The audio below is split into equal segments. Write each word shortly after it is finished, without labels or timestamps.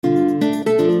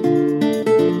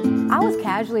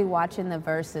casually watching the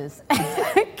Versus,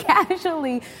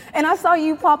 casually, and I saw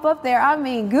you pop up there. I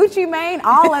mean, Gucci Mane,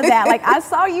 all of that. Like, I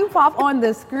saw you pop on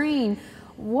the screen.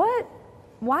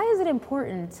 Why is it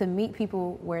important to meet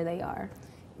people where they are?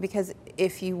 Because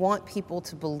if you want people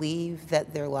to believe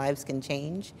that their lives can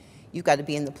change, you've got to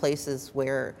be in the places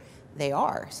where they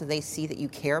are, so they see that you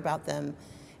care about them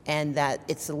and that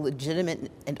it's a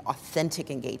legitimate and authentic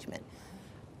engagement.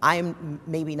 I'm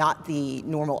maybe not the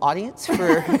normal audience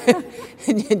for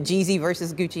Jeezy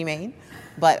versus Gucci Mane,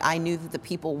 but I knew that the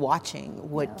people watching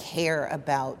would care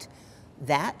about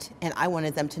that, and I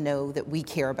wanted them to know that we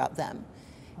care about them.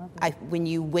 When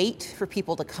you wait for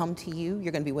people to come to you,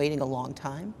 you're going to be waiting a long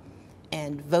time,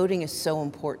 and voting is so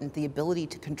important. The ability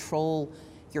to control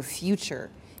your future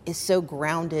is so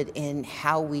grounded in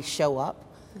how we show up.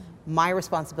 My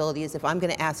responsibility is if I'm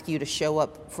going to ask you to show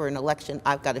up for an election,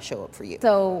 I've got to show up for you.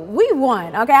 So we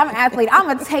won, okay? I'm an athlete. I'm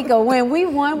going to take a win. We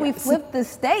won. Yes. We flipped the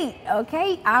state,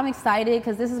 okay? I'm excited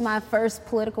because this is my first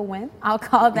political win, I'll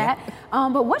call that. Yeah.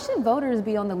 But what should voters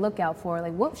be on the lookout for?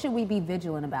 Like, what should we be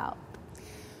vigilant about?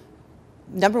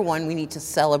 Number one, we need to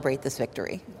celebrate this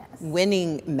victory. Yes.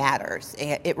 Winning matters.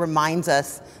 It reminds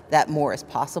us that more is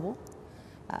possible,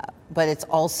 but it's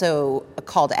also a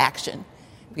call to action.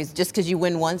 Because just because you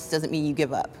win once doesn't mean you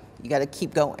give up. You got to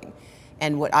keep going.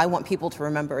 And what I want people to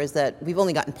remember is that we've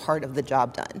only gotten part of the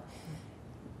job done.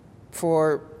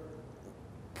 For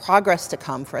progress to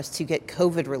come, for us to get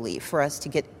COVID relief, for us to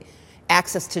get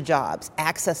access to jobs,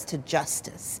 access to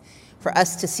justice, for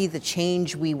us to see the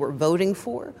change we were voting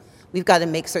for, we've got to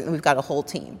make certain we've got a whole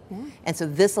team. Yeah. And so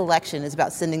this election is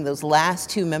about sending those last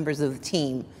two members of the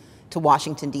team to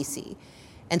Washington, D.C.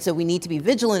 And so we need to be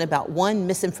vigilant about, one,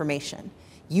 misinformation.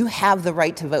 You have the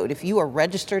right to vote. If you are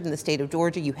registered in the state of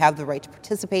Georgia, you have the right to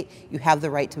participate, you have the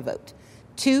right to vote.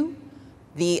 Two,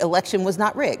 the election was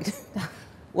not rigged.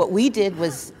 What we did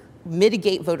was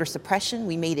mitigate voter suppression.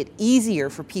 We made it easier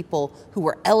for people who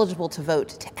were eligible to vote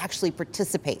to actually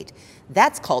participate.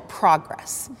 That's called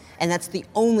progress, and that's the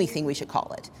only thing we should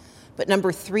call it. But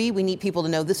number three, we need people to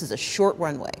know this is a short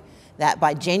runway, that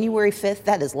by January 5th,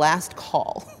 that is last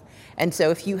call. And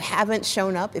so if you haven't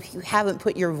shown up, if you haven't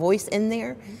put your voice in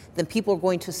there, then people are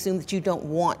going to assume that you don't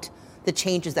want the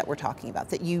changes that we're talking about,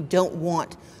 that you don't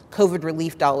want COVID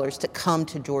relief dollars to come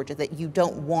to Georgia, that you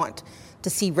don't want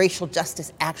to see racial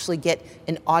justice actually get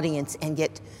an audience and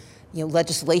get,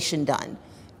 legislation done.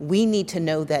 We need to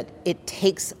know that it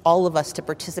takes all of us to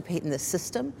participate in this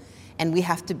system, and we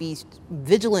have to be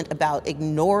vigilant about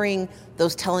ignoring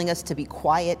those telling us to be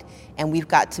quiet, and we've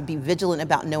got to be vigilant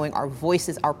about knowing our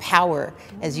voices, our power,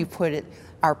 as you put it,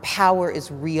 our power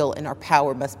is real and our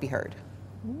power must be heard.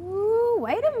 Ooh,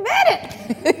 wait a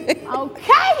minute.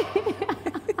 Okay.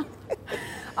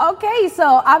 Okay,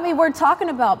 so we're talking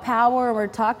about power, we're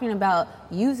talking about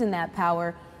using that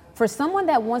power. For someone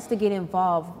that wants to get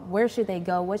involved, where should they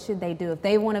go? What should they do if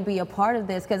they want to be a part of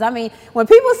this? Because, when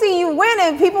people see you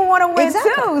winning, people want to win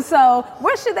too. So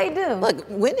what should they do? Look,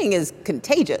 winning is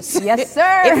contagious. Yes,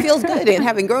 sir. It feels good. And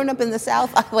having grown up in the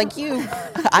South, like you,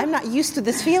 I'm not used to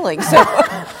this feeling. So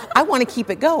I want to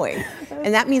keep it going.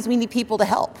 And that means we need people to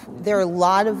help. There are a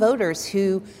lot of voters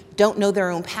who don't know their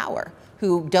own power,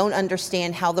 who don't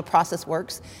understand how the process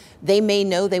works. They may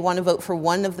know they want to vote for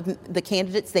one of the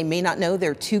candidates. They may not know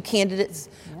there are two candidates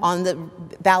on the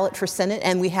ballot for Senate,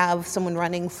 and we have someone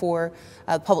running for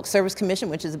Public Service Commission,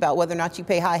 which is about whether or not you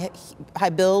pay high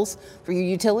bills for your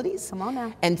utilities. Come on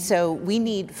now. And so we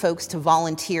need folks to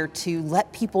volunteer to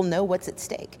let people know what's at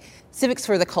stake. Civics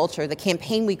for the Culture, the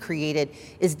campaign we created,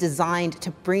 is designed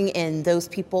to bring in those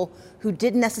people who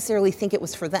didn't necessarily think it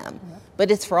was for them,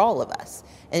 but it's for all of us.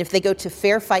 And if they go to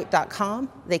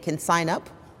fairfight.com, they can sign up,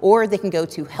 or they can go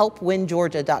to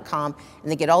helpwingeorgia.com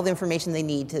and they get all the information they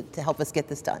need to help us get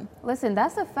this done. Listen,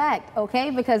 that's a fact,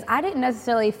 okay? Because I didn't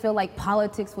necessarily feel like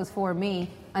politics was for me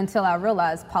until I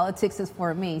realized politics is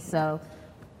for me. So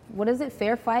what is it,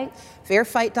 Fair Fight?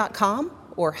 Fairfight.com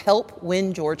or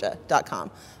helpwingeorgia.com.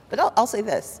 But I'll say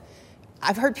this.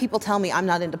 I've heard people tell me I'm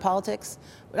not into politics,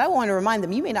 but I want to remind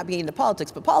them you may not be into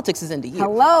politics, but politics is into you.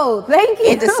 Hello, thank you.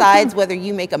 It decides whether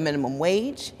you make a minimum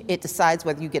wage. It decides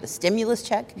whether you get a stimulus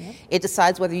check. Yep. It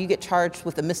decides whether you get charged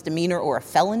with a misdemeanor or a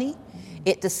felony.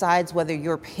 It decides whether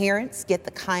your parents get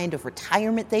the kind of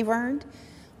retirement they've earned.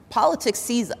 Politics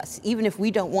sees us, even if we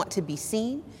don't want to be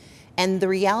seen. And the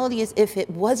reality is, if it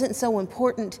wasn't so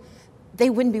important, they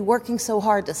wouldn't be working so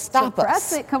hard to stop us.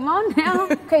 Suppress it, come on now.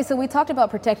 Okay, so we talked about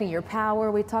protecting your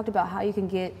power. We talked about how you can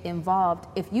get involved.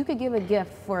 If you could give a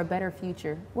gift for a better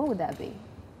future, what would that be?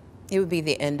 It would be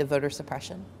the end of voter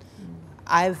suppression.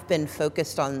 I've been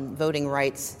focused on voting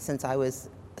rights since I was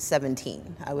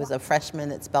 17. I was a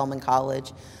freshman at Spelman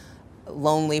College,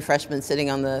 lonely freshman sitting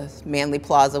on the Manley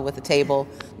Plaza with a table.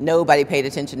 Nobody paid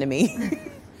attention to me.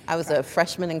 I was a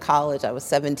freshman in college. I was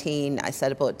 17. I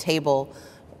set up a table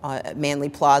at Manley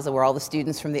Plaza where all the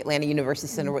students from the Atlanta University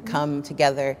Center would come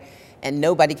together, and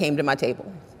nobody came to my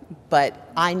table.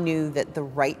 But I knew that the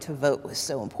right to vote was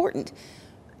so important.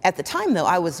 At the time, though,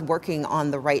 I was working on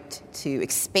the right to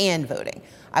expand voting.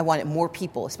 I wanted more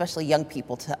people, especially young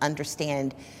people, to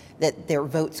understand that their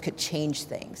votes could change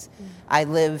things. I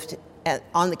lived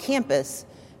on the campus,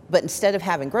 but instead of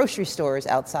having grocery stores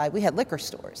outside, we had liquor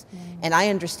stores. And I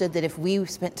understood that if we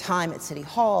spent time at City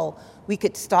Hall, we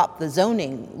could stop the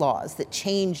zoning laws that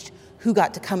changed who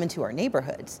got to come into our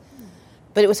neighborhoods.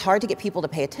 But it was hard to get people to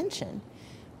pay attention.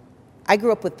 I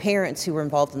grew up with parents who were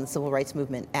involved in the civil rights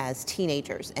movement as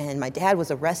teenagers, and my dad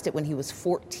was arrested when he was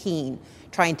 14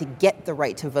 trying to get the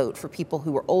right to vote for people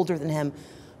who were older than him,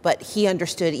 but he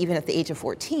understood even at the age of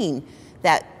 14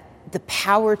 that the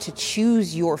power to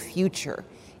choose your future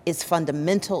is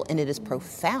fundamental and it is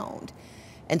profound.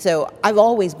 And so I've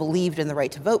always believed in the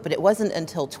right to vote, but it wasn't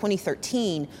until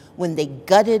 2013 when they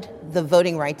gutted the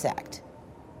Voting Rights Act.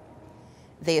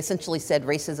 They essentially said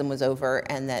racism was over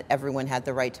and that everyone had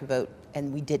the right to vote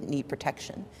and we didn't need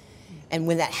protection. And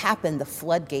when that happened, the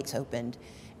floodgates opened,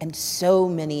 and so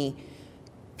many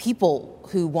people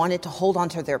who wanted to hold on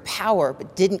to their power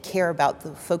but didn't care about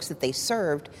the folks that they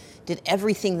served did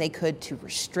everything they could to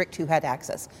restrict who had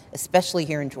access, especially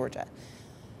here in Georgia.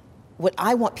 What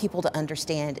I want people to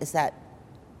understand is that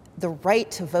the right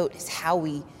to vote is how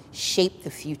we shape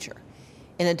the future.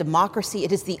 In a democracy,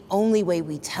 it is the only way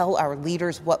we tell our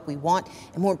leaders what we want,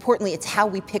 and more importantly, it's how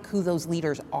we pick who those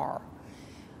leaders are.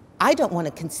 I don't want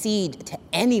to concede to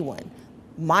anyone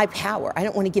my power. I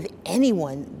don't want to give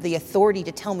anyone the authority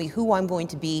to tell me who I'm going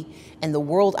to be and the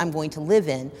world I'm going to live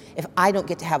in if I don't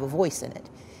get to have a voice in it.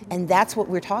 And that's what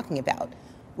we're talking about.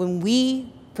 When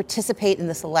we participate in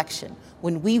this election,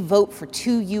 when we vote for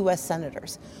 2 U.S.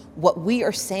 senators, what we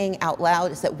are saying out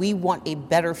loud is that we want a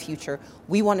better future.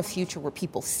 We want a future where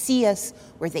people see us,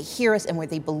 where they hear us, and where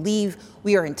they believe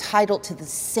we are entitled to the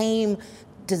same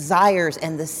desires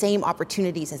and the same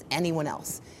opportunities as anyone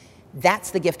else.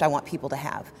 That's the gift I want people to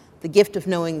have. The gift of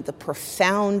knowing the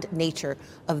profound nature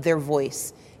of their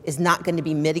voice is not going to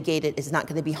be mitigated, is not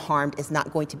going to be harmed, is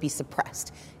not going to be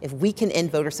suppressed. If we can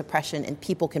end voter suppression and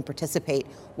people can participate,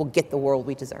 we'll get the world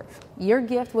we deserve. Your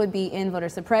gift would be end voter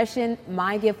suppression.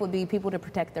 My gift would be people to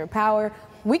protect their power.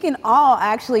 We can all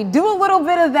actually do a little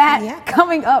bit of that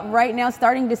coming up right now,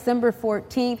 starting December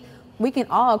 14th. We can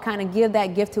all kind of give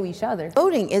that gift to each other.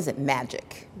 Voting isn't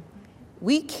magic.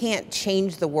 We can't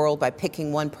change the world by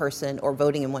picking one person or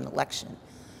voting in one election.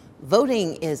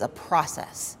 Voting is a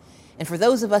process. And for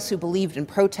those of us who believed in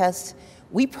protest,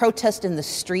 we protest in the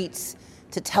streets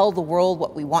to tell the world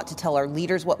what we want, to tell our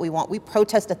leaders what we want. We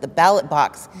protest at the ballot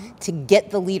box to get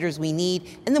the leaders we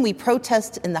need. And then we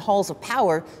protest in the halls of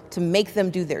power to make them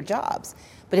do their jobs.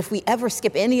 But if we ever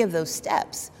skip any of those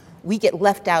steps, we get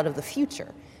left out of the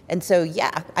future. And so,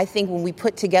 yeah, I think when we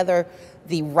put together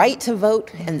the right to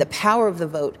vote and the power of the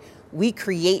vote, we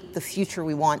create the future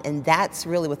we want, and that's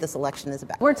really what this election is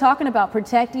about. We're talking about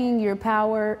protecting your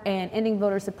power and ending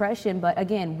voter suppression, but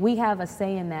again, we have a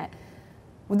say in that.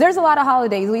 There's a lot of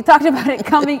holidays. We talked about it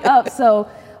coming up, so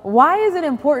why is it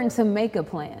important to make a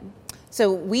plan?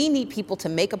 So we need people to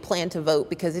make a plan to vote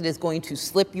because it is going to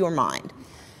slip your mind.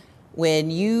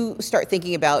 When you start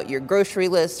thinking about your grocery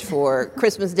list for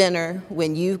Christmas dinner,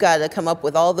 when you've got to come up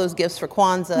with all those gifts for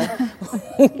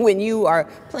Kwanzaa, when you are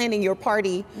planning your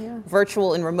party,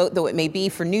 virtual and remote though it may be,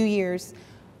 for New Year's,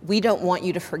 we don't want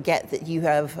you to forget that you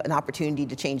have an opportunity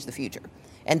to change the future.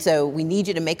 And so we need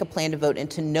you to make a plan to vote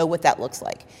and to know what that looks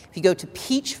like. If you go to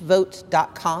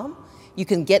peachvote.com, you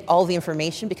can get all the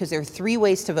information because there are 3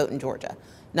 ways to vote in Georgia.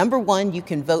 Number 1, you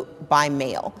can vote by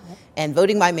mail. And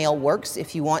voting by mail works.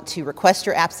 If you want to request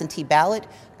your absentee ballot,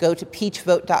 go to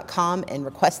peachvote.com and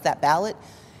request that ballot.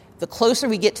 The closer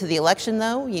we get to the election,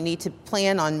 though, you need to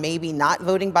plan on maybe not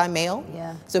voting by mail.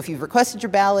 So if you've requested your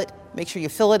ballot, make sure you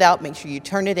fill it out, make sure you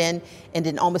turn it in. And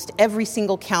in almost every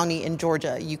single county in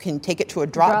Georgia, you can take it to a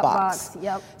drop box.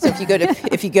 So if you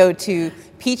go to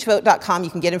peachvote.com, you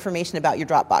can get information about your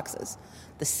drop boxes.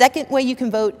 The second way you can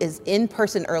vote is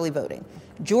in-person early voting.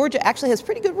 Georgia actually has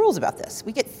pretty good rules about this.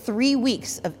 We get 3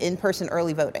 weeks of in-person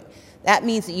early voting. That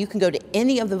means that you can go to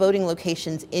any of the voting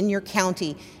locations in your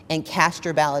county and cast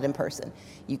your ballot in person.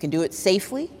 You can do it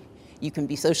safely, you can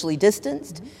be socially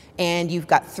distanced, and you've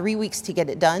got 3 weeks to get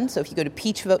it done. So if you go to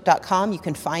peachvote.com, you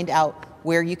can find out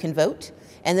where you can vote.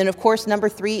 And then, of course, number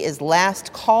 3 is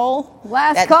last call.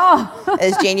 Last call. That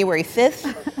is January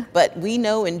 5th. But we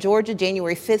know in Georgia,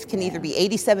 January 5th can either be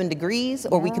 87 degrees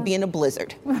or we could be in a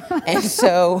blizzard. And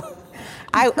so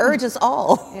I urge us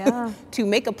all to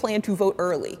make a plan to vote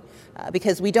early.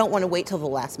 Because we don't want to wait till the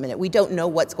last minute. We don't know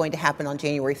what's going to happen on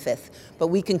January 5th, but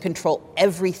we can control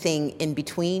everything in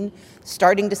between.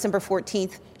 Starting December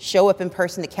 14th, show up in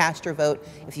person to cast your vote.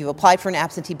 If you've applied for an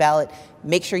absentee ballot,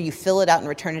 make sure you fill it out and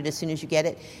return it as soon as you get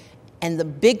it. And the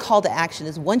big call to action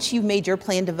is once you've made your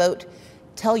plan to vote,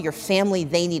 tell your family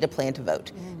they need a plan to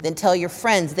vote. Then tell your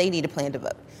friends they need a plan to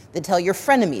vote. Then tell your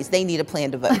frenemies they need a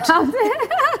plan to vote.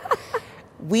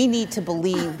 We need to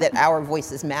believe that our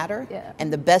voices matter,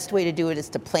 and the best way to do it is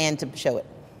to plan to show it.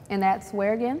 And that's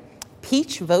where again?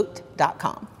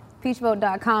 Peachvote.com.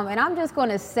 Peachvote.com. And I'm just going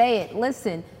to say it.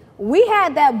 Listen, we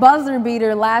had that buzzer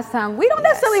beater last time. We don't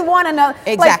necessarily want to know.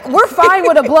 Exactly. Like, we're fine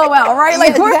with a blowout, right?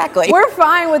 Like, exactly. We're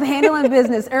fine with handling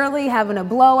business early, having a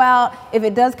blowout. If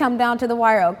it does come down to the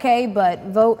wire, okay, but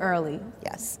vote early.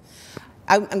 Yes.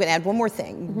 I'm going to add one more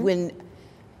thing.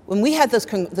 When we had those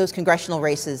congressional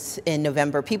races in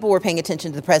November, people were paying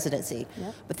attention to the presidency.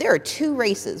 But there are two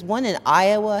races, one in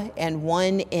Iowa and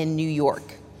one in New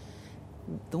York.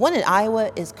 The one in Iowa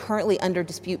is currently under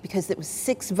dispute because it was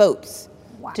 6 votes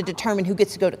to determine who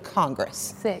gets to go to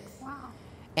Congress. 6. Wow.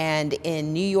 And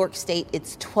in New York State,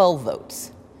 it's 12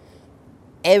 votes.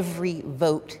 Every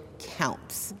vote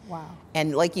counts. Wow.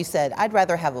 And like you said, I'd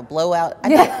rather have a blowout.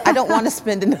 I don't want to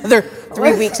spend another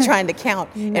 3 weeks trying to count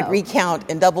and recount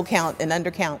and double count and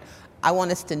undercount. I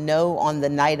want us to know on the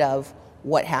night of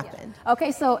what happened.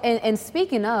 Okay, so and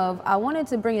speaking of, I wanted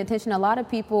to bring attention. A lot of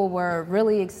people were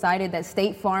really excited that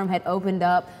State Farm had opened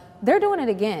up. They're doing it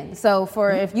again. So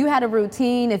for if you had a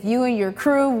routine, if you and your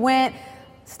crew went,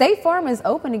 State Farm is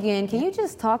open again. Can you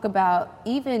just talk about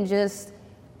even just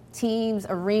teams,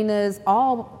 arenas,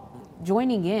 all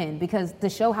joining in, because to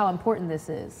show how important this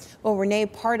is? Well, Renee,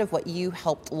 part of what you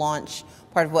helped launch,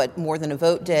 part of what More Than a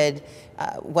Vote did,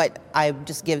 what I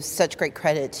just give such great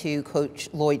credit to Coach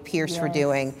Lloyd Pierce for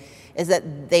doing, is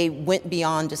that they went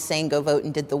beyond just saying go vote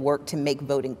and did the work to make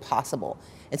voting possible.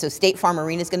 And so State Farm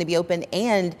Arena is going to be open,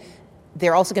 and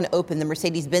they're also going to open the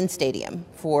Mercedes-Benz Stadium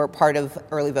for part of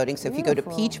early voting. So if you go to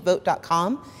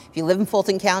peachvote.com, if you live in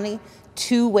Fulton County,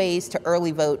 2 ways to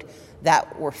early vote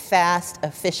that were fast,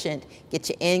 efficient, get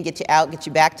you in, get you out, get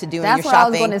you back to doing your shopping. That's what I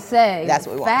was going to say. That's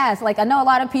what we want. Fast. Like, I know a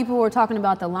lot of people were talking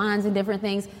about the lines and different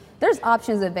things. There's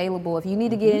options available. If you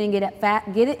need to get in and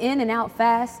get it in and out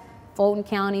fast, Fulton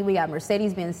County, we got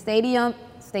Mercedes-Benz Stadium,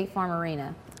 State Farm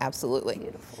Arena. Absolutely.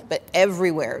 Beautiful. But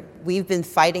everywhere, we've been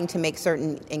fighting to make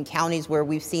certain in counties where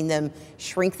we've seen them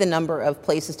shrink the number of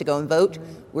places to go and vote,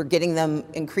 we're getting them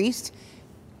increased.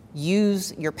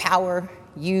 Use your power,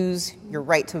 use your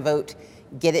right to vote,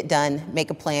 get it done,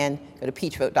 make a plan, go to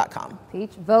peachvote.com.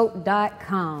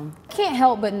 Peachvote.com. Can't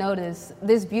help but notice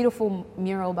this beautiful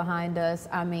mural behind us.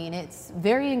 I mean, it's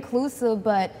very inclusive,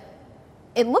 but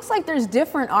it looks like there's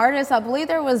different artists. I believe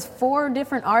there was 4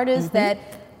 different artists that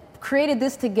created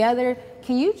this together.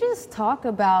 Can you just talk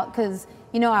about, because,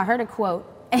 you know, I heard a quote,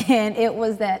 and it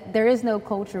was that there is no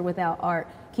culture without art.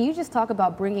 Can you just talk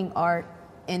about bringing art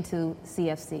into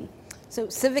CFC? So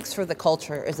Civics for the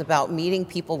Culture is about meeting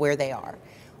people where they are.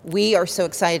 We are so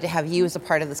excited to have you as a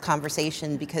part of this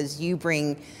conversation because you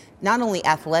bring not only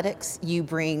athletics, you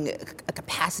bring a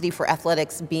capacity for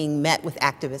athletics being met with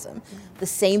activism. The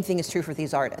same thing is true for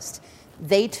these artists.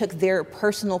 They took their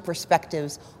personal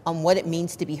perspectives on what it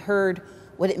means to be heard,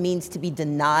 what it means to be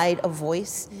denied a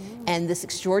voice, and this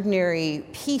extraordinary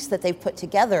piece that they've put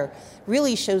together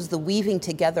really shows the weaving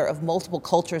together of multiple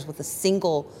cultures with a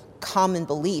single common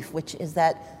belief, which is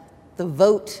that the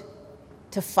vote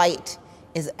to fight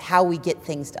is how we get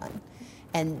things done.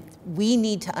 And we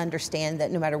need to understand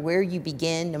that no matter where you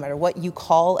begin, no matter what you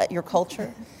call at your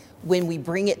culture, when we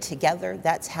bring it together,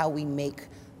 that's how we make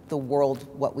the world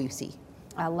what we see.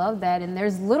 I love that. And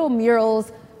there's little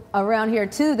murals around here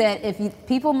too that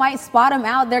people might spot them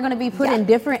out. They're going to be put in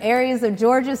different areas of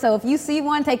Georgia. So if you see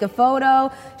one, take a photo,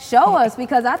 show us,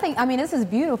 because I mean, this is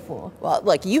beautiful. Well,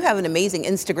 look, you have an amazing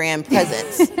Instagram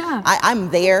presence. I'm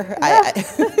there.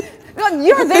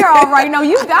 You're there all right. No,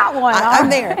 you got one. I'm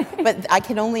there. But I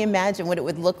can only imagine what it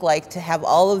would look like to have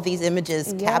all of these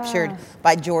images captured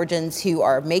by Georgians who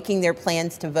are making their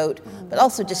plans to vote, but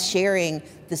also just sharing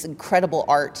this incredible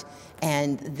art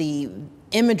and the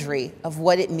imagery of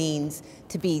what it means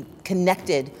to be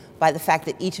connected by the fact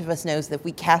that each of us knows that if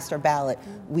we cast our ballot,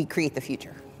 we create the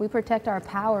future. We protect our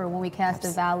power when we cast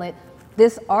a ballot.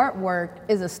 This artwork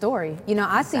is a story. You know,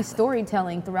 I see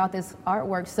storytelling throughout this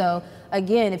artwork. So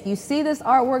again, if you see this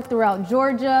artwork throughout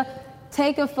Georgia,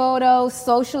 take a photo,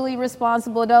 socially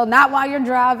responsible though, not while you're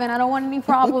driving. I don't want any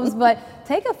problems, but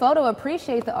take a photo,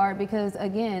 appreciate the art, because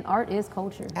again, art is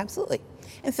culture. Absolutely.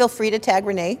 And feel free to tag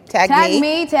Renee, tag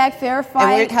me, tag Fair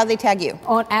Fight. And how they tag you?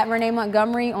 At Renee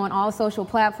Montgomery on all social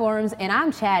platforms. And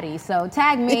I'm chatty, so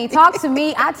tag me, talk to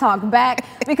me, I talk back,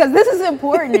 because this is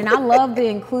important. And I love the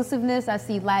inclusiveness. I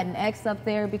see Latinx up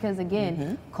there because,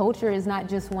 again, culture is not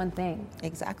just one thing.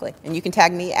 Exactly. And you can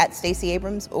tag me at Stacey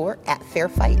Abrams or at Fair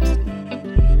Fight.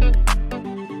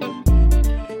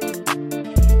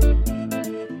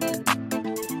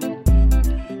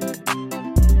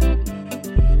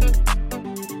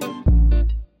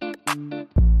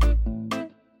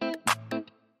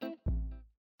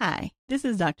 Hi, this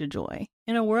is Dr. Joy.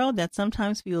 In a world that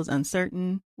sometimes feels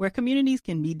uncertain, where communities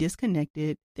can be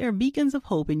disconnected, there are beacons of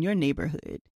hope in your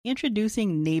neighborhood.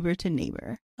 Introducing Neighbor to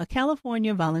Neighbor, a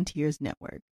California volunteers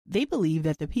network. They believe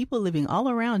that the people living all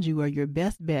around you are your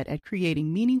best bet at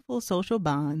creating meaningful social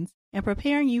bonds and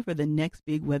preparing you for the next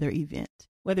big weather event.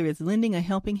 Whether it's lending a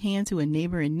helping hand to a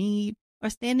neighbor in need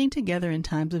or standing together in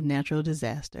times of natural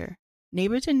disaster,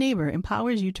 Neighbor to Neighbor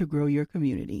empowers you to grow your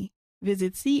community.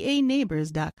 Visit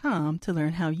caneighbors.com to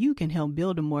learn how you can help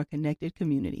build a more connected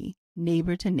community.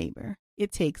 Neighbor to Neighbor.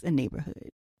 It takes a neighborhood.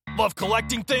 Love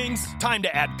collecting things? Time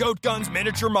to add Goat Guns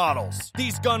miniature models.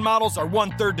 These gun models are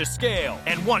 1/3 to scale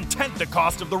and 1/10 the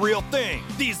cost of the real thing.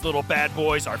 These little bad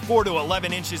boys are 4 to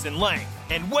 11 inches in length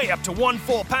and weigh up to 1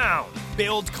 full pound.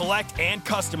 Build, collect, and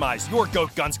customize your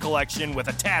Goat Guns collection with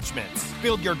attachments.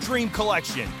 Build your dream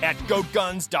collection at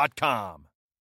goatguns.com.